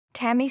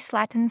Tammy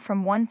Slaton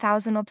from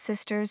 1000 Ob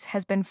Sisters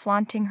has been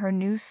flaunting her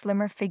new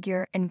slimmer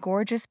figure in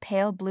gorgeous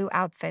pale blue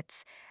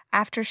outfits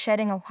after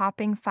shedding a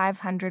whopping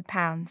 500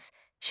 pounds.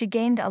 She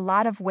gained a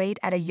lot of weight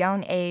at a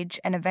young age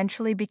and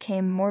eventually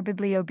became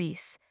morbidly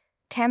obese.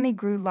 Tammy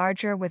grew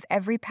larger with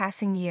every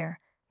passing year,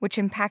 which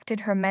impacted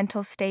her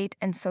mental state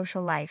and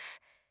social life.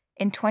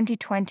 In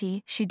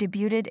 2020, she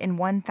debuted in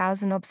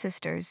 1000 Ob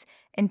Sisters,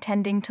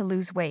 intending to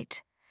lose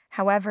weight.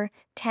 However,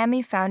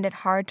 Tammy found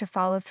it hard to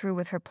follow through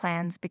with her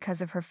plans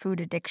because of her food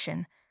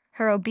addiction.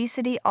 Her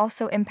obesity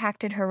also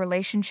impacted her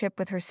relationship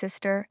with her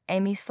sister,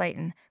 Tammy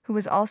Slaton, who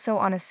was also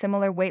on a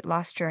similar weight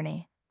loss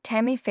journey.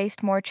 Tammy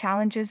faced more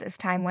challenges as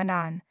time went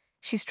on.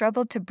 She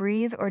struggled to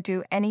breathe or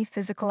do any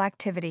physical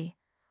activity.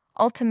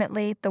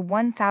 Ultimately, the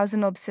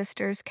 1000 Ob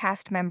Sisters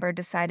cast member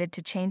decided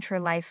to change her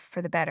life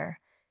for the better.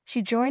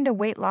 She joined a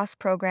weight loss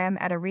program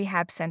at a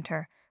rehab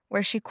center,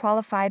 where she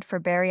qualified for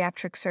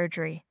bariatric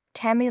surgery.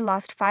 Tammy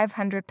lost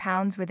 500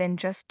 pounds within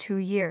just 2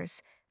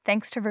 years,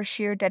 thanks to her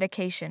sheer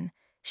dedication.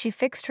 She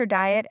fixed her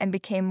diet and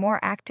became more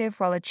active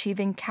while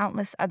achieving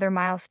countless other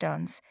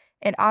milestones.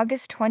 In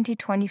August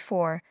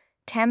 2024,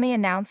 Tammy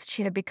announced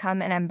she had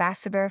become an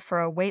ambassador for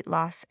a weight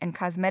loss and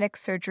cosmetic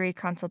surgery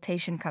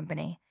consultation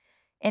company.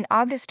 In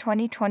August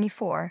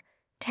 2024,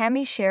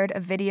 Tammy shared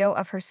a video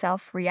of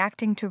herself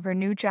reacting to her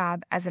new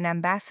job as an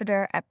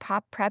ambassador at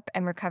Pop Prep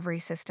and Recovery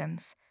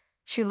Systems.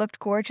 She looked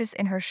gorgeous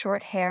in her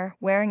short hair,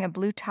 wearing a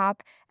blue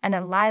top and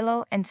a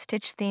Lilo and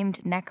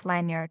Stitch-themed neck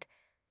lanyard.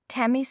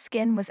 Tammy's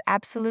skin was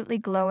absolutely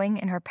glowing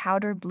in her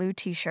powder blue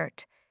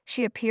t-shirt.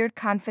 She appeared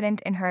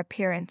confident in her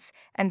appearance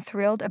and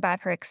thrilled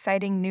about her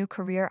exciting new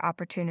career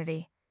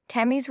opportunity.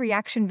 Tammy's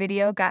reaction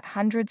video got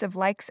hundreds of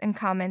likes and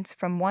comments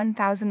from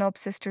 1000 Ob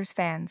Sisters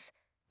fans.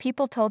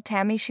 People told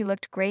Tammy she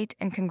looked great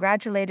and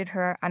congratulated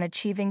her on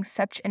achieving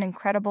such an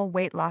incredible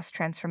weight loss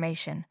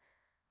transformation.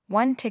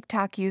 One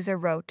TikTok user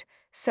wrote,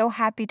 "So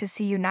happy to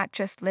see you not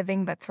just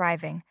living but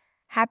thriving.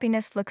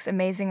 Happiness looks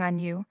amazing on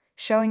you,"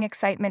 showing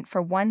excitement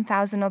for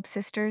 1000 Ob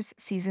Sisters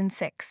Season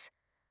 6.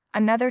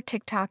 Another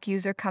TikTok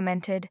user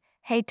commented,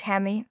 "Hey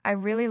Tammy, I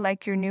really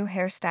like your new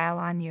hairstyle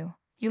on you.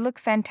 You look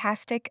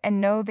fantastic and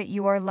know that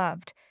you are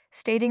loved,"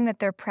 stating that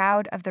they're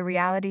proud of the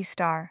reality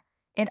star.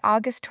 In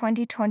August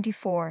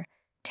 2024,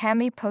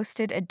 Tammy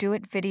posted a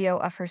duet video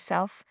of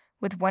herself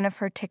with one of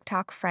her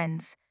TikTok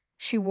friends.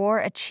 She wore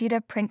a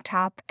cheetah print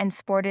top and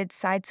sported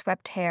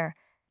side-swept hair,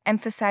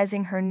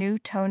 emphasizing her new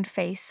toned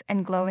face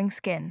and glowing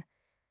skin.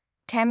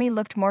 Tammy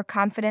looked more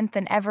confident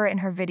than ever in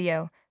her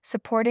video,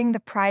 supporting the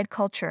pride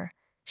culture.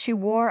 She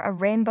wore a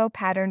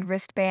rainbow-patterned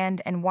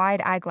wristband and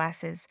wide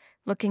eyeglasses,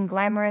 looking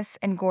glamorous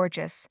and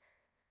gorgeous.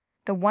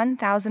 The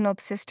 1000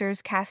 Ob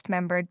Sisters cast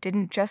member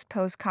didn't just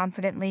pose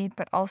confidently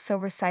but also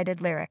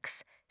recited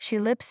lyrics. She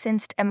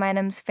lip-synced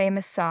Eminem's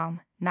famous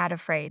song, Not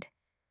Afraid.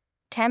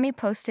 Tammy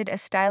posted a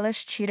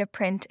stylish cheetah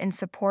print in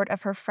support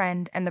of her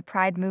friend and the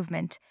Pride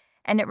movement,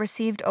 and it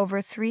received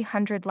over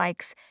 300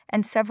 likes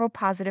and several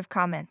positive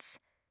comments.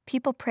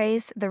 People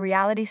praised the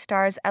reality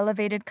star's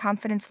elevated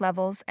confidence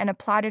levels and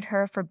applauded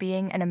her for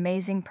being an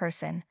amazing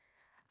person.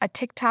 A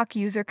TikTok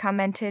user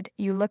commented,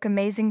 "You look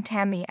amazing,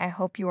 Tammy, I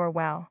hope you are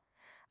well."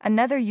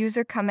 Another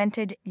user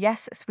commented,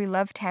 "Yes, we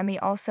love Tammy,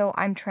 also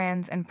I'm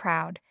trans and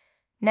proud."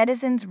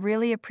 Netizens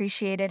really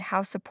appreciated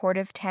how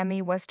supportive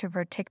Tammy was to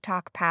her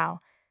TikTok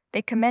pal.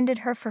 They commended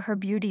her for her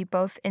beauty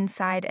both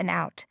inside and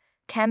out.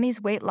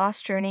 Tammy's weight loss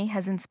journey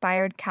has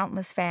inspired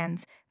countless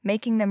fans,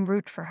 making them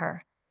root for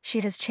her. She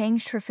has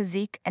changed her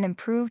physique and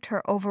improved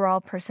her overall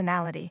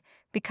personality,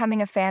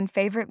 becoming a fan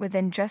favorite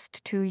within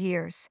just 2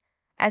 years.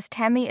 As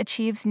Tammy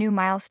achieves new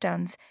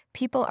milestones,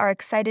 people are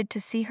excited to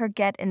see her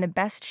get in the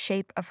best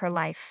shape of her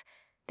life.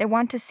 They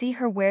want to see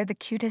her wear the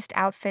cutest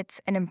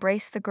outfits and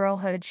embrace the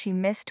girlhood she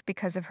missed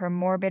because of her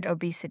morbid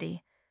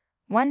obesity.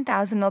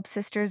 1000 Ob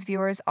Sisters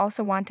viewers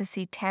also want to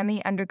see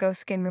Tammy undergo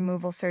skin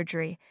removal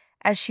surgery,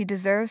 as she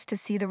deserves to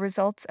see the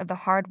results of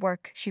the hard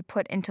work she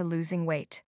put into losing weight.